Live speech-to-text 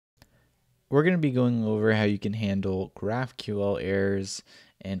we're going to be going over how you can handle GraphQL errors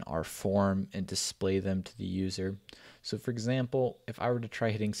in our form and display them to the user. So for example, if I were to try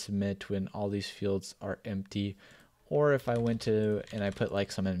hitting submit when all these fields are empty, or if I went to and I put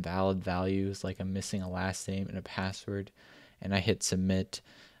like some invalid values, like I'm missing a last name and a password, and I hit submit,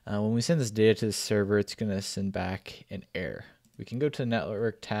 when we send this data to the server, it's going to send back an error. We can go to the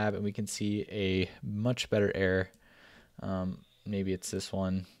network tab and we can see a much better error. Maybe it's this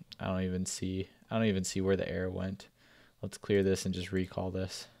one. I don't even see where the error went. Let's clear this and just recall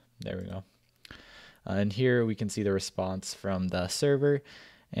this. There we go. And here we can see the response from the server,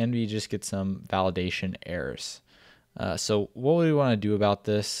 and we just get some validation errors. So what we want to do about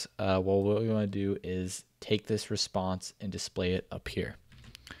this, what we want to do is take this response and display it up here.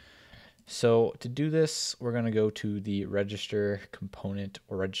 So to do this, we're going to go to the register component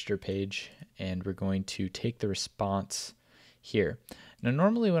or register page, and we're going to take the response here. Now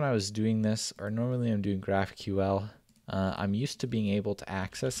normally when I was doing this, or normally I'm doing GraphQL, I'm used to being able to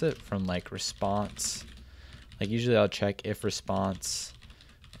access it from like response. Like usually I'll check if response,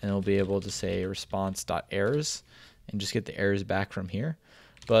 and it'll be able to say response.errors and just get the errors back from here.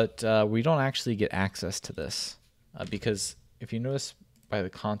 But we don't actually get access to this because if you notice by the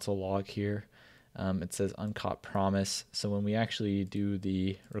console log here, it says uncaught promise. So when we actually do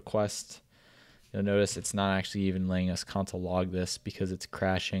the request, you'll notice it's not actually even letting us console log this because it's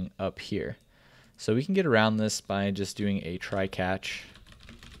crashing up here. So we can get around this by just doing a try catch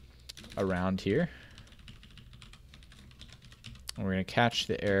around here. And we're going to catch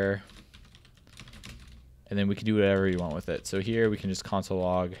the error, and then we can do whatever you want with it. So here we can just console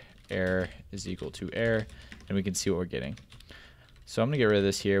log error is equal to error, and we can see what we're getting. So I'm going to get rid of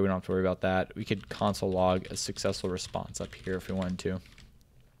this here. We don't have to worry about that. We could console log a successful response up here if we wanted to.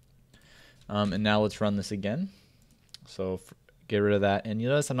 And now let's run this again. So get rid of that. And you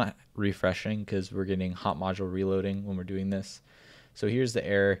notice I'm not refreshing because we're getting hot module reloading when we're doing this. So here's the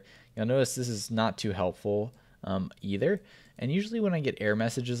error. You'll notice this is not too helpful either. And usually when I get error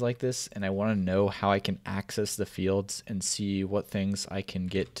messages like this and I want to know how I can access the fields and see what things I can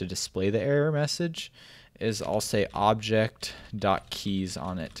get to display the error message, is I'll say object.keys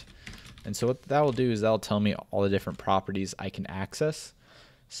on it. And so what that will do is that'll tell me all the different properties I can access.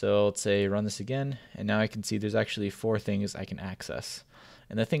 So let's say run this again, and now I can see there's actually 4 things I can access.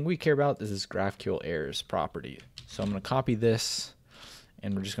 And the thing we care about is this GraphQL Errors property. So I'm going to copy this,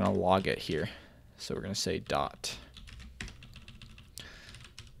 and we're just going to log it here. So we're going to say dot.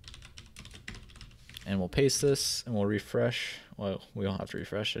 And we'll paste this, and we'll refresh. Well, we don't have to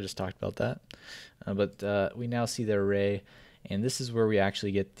refresh. I just talked about that. But we now see the array, and this is where we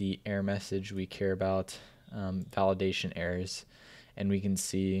actually get the error message we care about, validation errors. And we can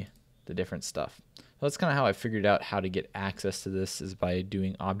see the different stuff. So that's kind of how I figured out how to get access to this, is by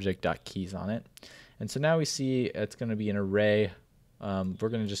doing object.keys on it. And so now we see it's going to be an array. We're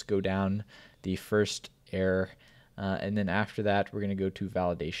going to just go down the first error, and then after that we're going to go to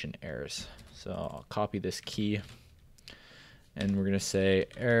validation errors. So I'll copy this key, and we're going to say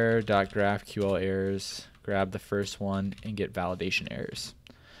error.graphql errors, grab the first one, and get validation errors.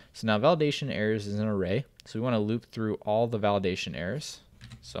 So now validation errors is an array, so we want to loop through all the validation errors.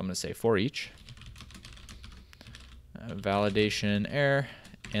 So I'm going to say for each validation error,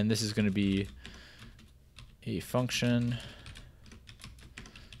 and this is going to be a function,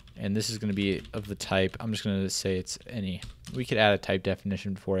 and this is going to be of the type, I'm just going to say it's any. We could add a type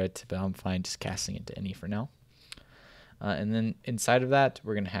definition for it, but I'm fine just casting it to any for now. And then inside of that,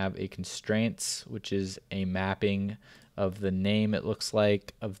 we're going to have a constraints, which is a mapping of the name, it looks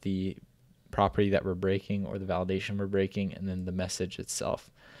like, of the property that we're breaking or the validation we're breaking, and then the message itself.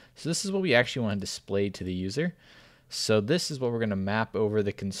 So this is what we actually want to display to the user. So this is what we're going to map over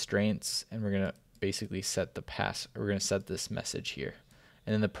the constraints, and we're going to basically set the pass. We're going to set this message here.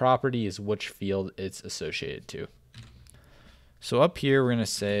 And then the property is which field it's associated to. So up here we're going to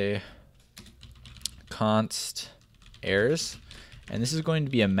say const errors, and this is going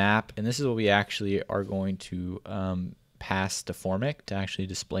to be a map, and this is what we actually are going to pass to Formik to actually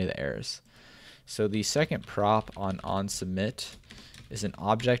display the errors. So the second prop on submit is an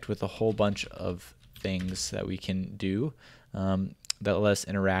object with a whole bunch of things that we can do that let us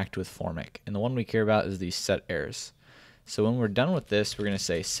interact with Formik. And the one we care about is the set errors. So when we're done with this, we're going to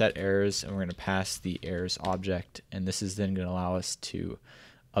say set errors, and we're going to pass the errors object, and this is then going to allow us to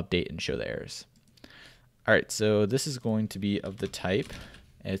update and show the errors. Alright, so this is going to be of the type,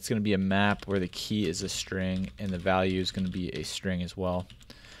 and it's going to be a map where the key is a string and the value is going to be a string as well.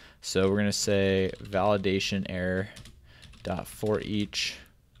 So we're going to say validation error dot for each,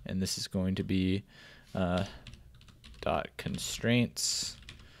 and this is going to be dot constraints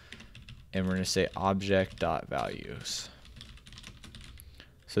and we're going to say object.values.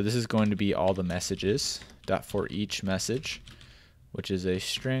 So this is going to be all the messages, dot for each message, which is a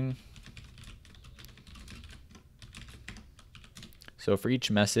string. So for each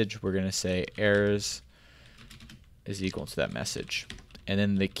message, we're going to say errors is equal to that message. And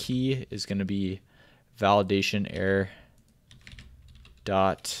then the key is going to be validation error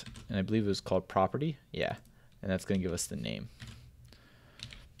dot, and I believe it was called property. Yeah, and that's going to give us the name.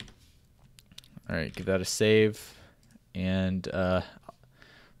 All right, give that a save. And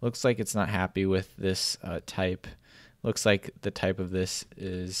looks like it's not happy with this type. Looks like the type of this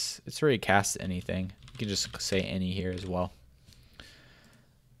is, it's already cast anything. You can just say any here as well.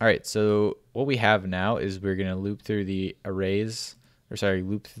 All right, so what we have now is we're going to loop through the arrays, or sorry,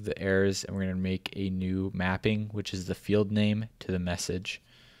 loop through the errors, and we're going to make a new mapping, which is the field name to the message.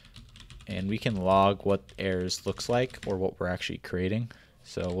 And we can log what errors looks like or what we're actually creating.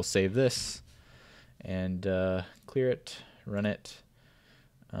 So we'll save this and clear it, run it.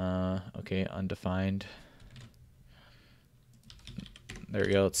 Okay, undefined. There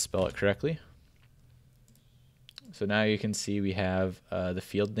we go, let's spell it correctly. So now you can see we have the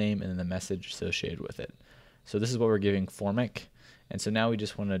field name and then the message associated with it. So this is what we're giving Formik. And so now we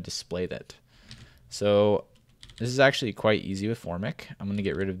just want to display that. So this is actually quite easy with Formik. I'm going to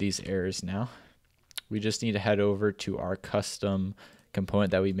get rid of these errors now. We just need to head over to our custom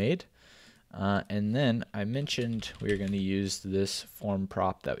component that we made. And then I mentioned we are going to use this form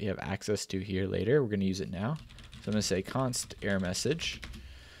prop that we have access to here later. We're going to use it now. So I'm going to say const error message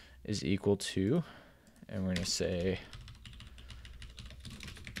is equal to, and we're going to say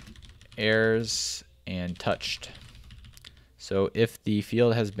errors and touched. So if the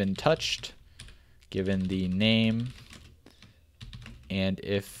field has been touched, given the name, and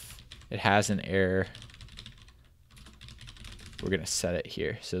if it has an error, we're going to set it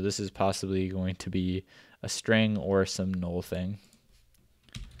here. So this is possibly going to be a string or some null thing.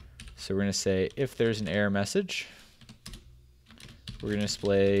 So we're going to say if there's an error message, we're going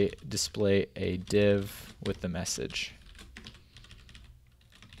to display a div with the message.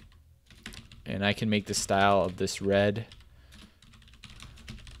 And I can make the style of this red.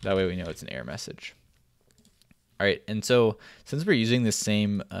 That way we know it's an error message. All right, and so since we're using the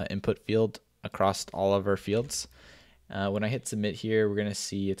same input field across all of our fields, when I hit submit here, we're going to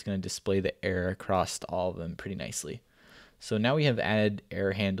see it's going to display the error across all of them pretty nicely. So now we have added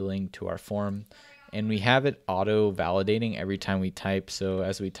error handling to our form, and we have it auto validating every time we type. So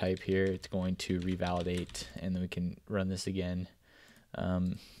as we type here, it's going to revalidate, and then we can run this again.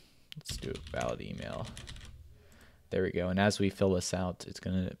 Let's do a valid email. There we go. And as we fill this out, it's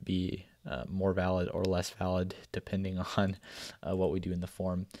going to be more valid or less valid depending on what we do in the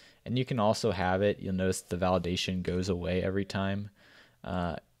form. And you can also have it, you'll notice the validation goes away every time.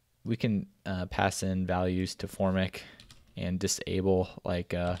 We can pass in values to Formik and disable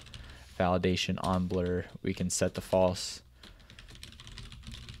like validation on blur. We can set the false,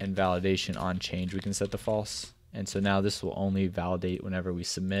 and validation on change we can set the false. And so now this will only validate whenever we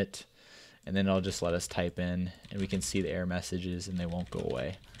submit, and then it'll just let us type in, and we can see the error messages and they won't go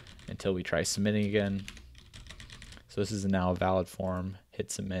away until we try submitting again. So this is now a valid form, hit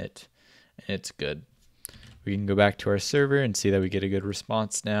submit, and it's good. We can go back to our server and see that we get a good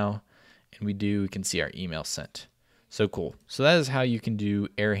response now, and we can see our email sent. So cool. So that is how you can do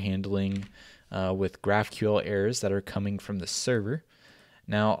error handling with GraphQL errors that are coming from the server.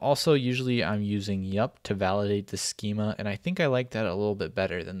 Now also usually I'm using yup to validate the schema, and I think I like that a little bit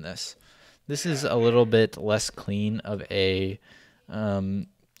better than this. This is a little bit less clean of a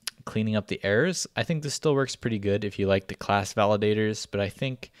cleaning up the errors. I think this still works pretty good if you like the class validators, but I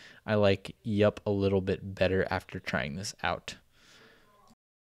think I like yup a little bit better after trying this out.